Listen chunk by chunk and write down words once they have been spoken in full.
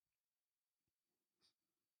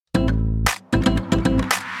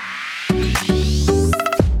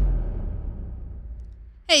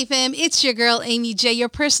Hey fam, it's your girl Amy J, your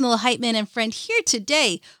personal hype man and friend here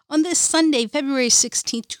today on this Sunday, February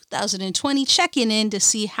 16th, 2020, checking in to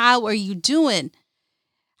see how are you doing.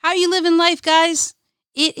 How are you living life, guys?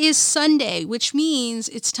 It is Sunday, which means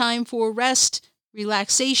it's time for rest,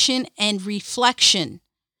 relaxation, and reflection.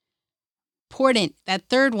 Important, that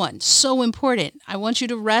third one, so important. I want you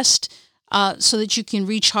to rest so that you can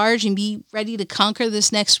recharge and be ready to conquer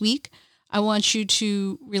this next week. I want you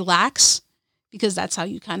to relax, because that's how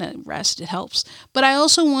you kind of rest. It helps. But I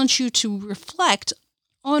also want you to reflect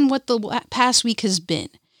on what the past week has been.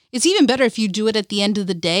 It's even better if you do it at the end of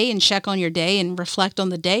the day and check on your day and reflect on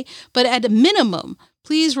the day. But at a minimum,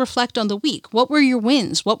 please reflect on the week. What were your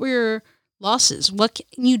wins? What were your losses? What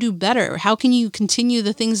can you do better? How can you continue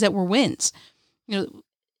the things that were wins?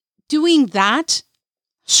 Doing that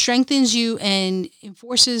strengthens you and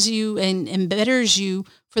enforces you and betters you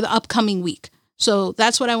for the upcoming week. So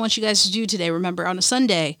that's what I want you guys to do today. Remember, on a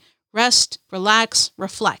Sunday, rest, relax,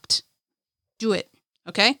 reflect. Do it,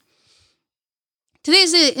 okay?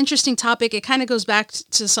 Today's an interesting topic. It kind of goes back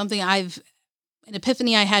to something an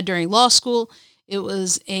epiphany I had during law school. It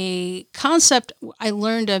was a concept I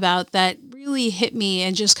learned about that really hit me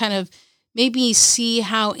and just kind of made me see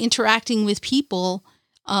how interacting with people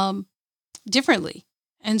differently.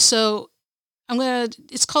 And so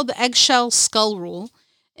it's called the eggshell skull rule.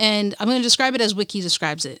 And I'm going to describe it as Wiki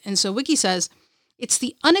describes it. And so Wiki says, it's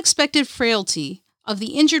the unexpected frailty of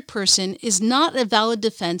the injured person is not a valid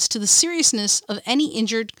defense to the seriousness of any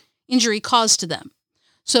injury caused to them.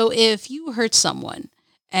 So if you hurt someone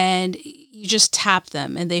and you just tap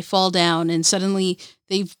them and they fall down and suddenly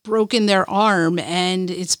they've broken their arm and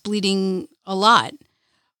it's bleeding a lot.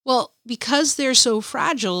 Well, because they're so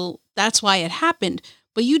fragile, that's why it happened.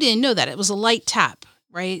 But you didn't know that. It was a light tap,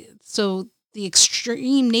 right? So the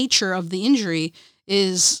extreme nature of the injury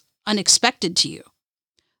is unexpected to you.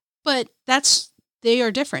 But they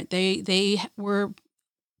are different. Their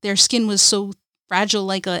skin was so fragile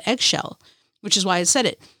like an eggshell, which is why I said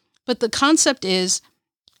it. But the concept is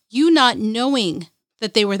you not knowing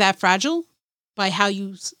that they were that fragile by how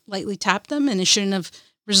you lightly tapped them and it shouldn't have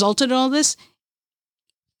resulted in all this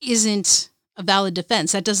isn't a valid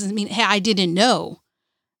defense. That doesn't mean, hey, I didn't know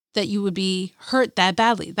that you would be hurt that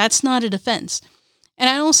badly. That's not a defense. And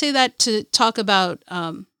I don't say that to talk about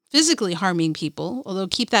physically harming people, although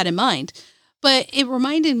keep that in mind. But it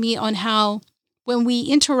reminded me on how when we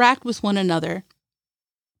interact with one another,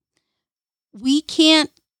 we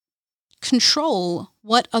can't control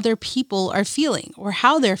what other people are feeling or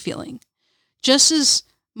how they're feeling. Just as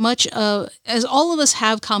much as all of us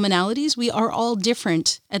have commonalities, we are all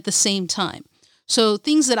different at the same time. So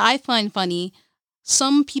things that I find funny,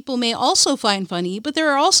 some people may also find funny, but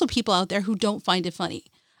there are also people out there who don't find it funny.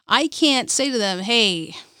 I can't say to them,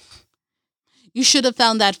 hey, you should have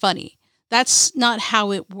found that funny. That's not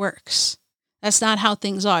how it works. That's not how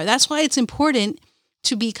things are. That's why it's important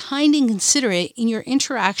to be kind and considerate in your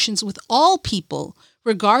interactions with all people,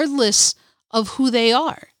 regardless of who they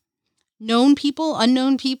are. Known people,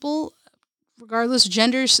 unknown people, regardless of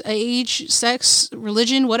gender, age, sex,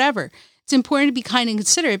 religion, whatever. It's important to be kind and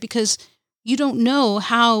considerate because you don't know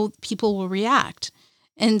how people will react.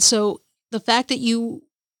 And so the fact that you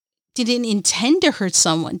didn't intend to hurt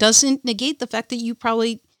someone doesn't negate the fact that you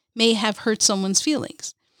probably may have hurt someone's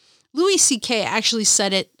feelings. Louis C.K. actually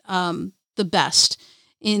said it the best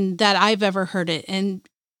in that I've ever heard it, and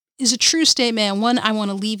is a true statement, and one I want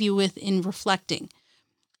to leave you with in reflecting.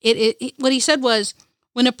 What he said was,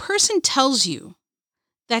 when a person tells you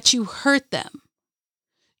that you hurt them,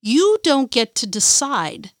 you don't get to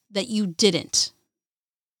decide that you didn't.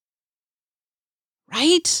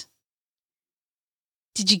 Right?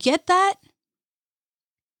 Did you get that?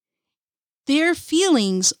 Their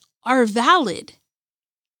feelings are valid.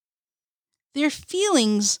 Their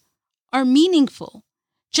feelings are meaningful.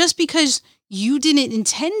 Just because you didn't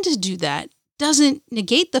intend to do that doesn't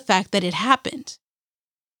negate the fact that it happened.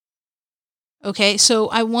 Okay, so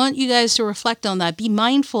I want you guys to reflect on that. Be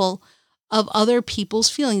mindful of other people's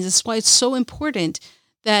feelings. That's why it's so important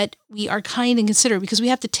that we are kind and considerate, because we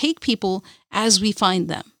have to take people as we find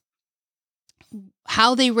them.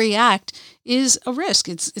 How they react is a risk.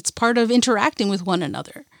 It's part of interacting with one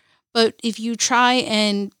another. But if you try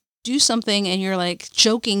and do something and you're like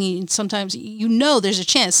joking, and sometimes there's a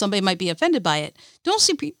chance somebody might be offended by it. Don't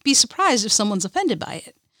be surprised if someone's offended by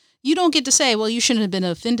it. You don't get to say, well, you shouldn't have been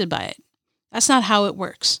offended by it. That's not how it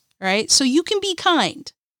works, right? So you can be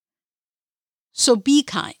kind. So be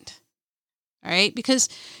kind, all right? Because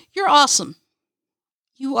you're awesome.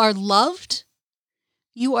 You are loved.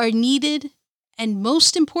 You are needed. And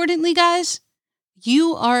most importantly, guys,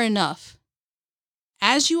 you are enough.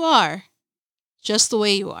 as you are, just the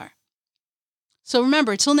way you are. So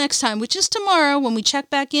remember, till next time, which is tomorrow when we check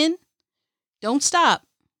back in, don't stop.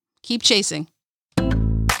 Keep chasing.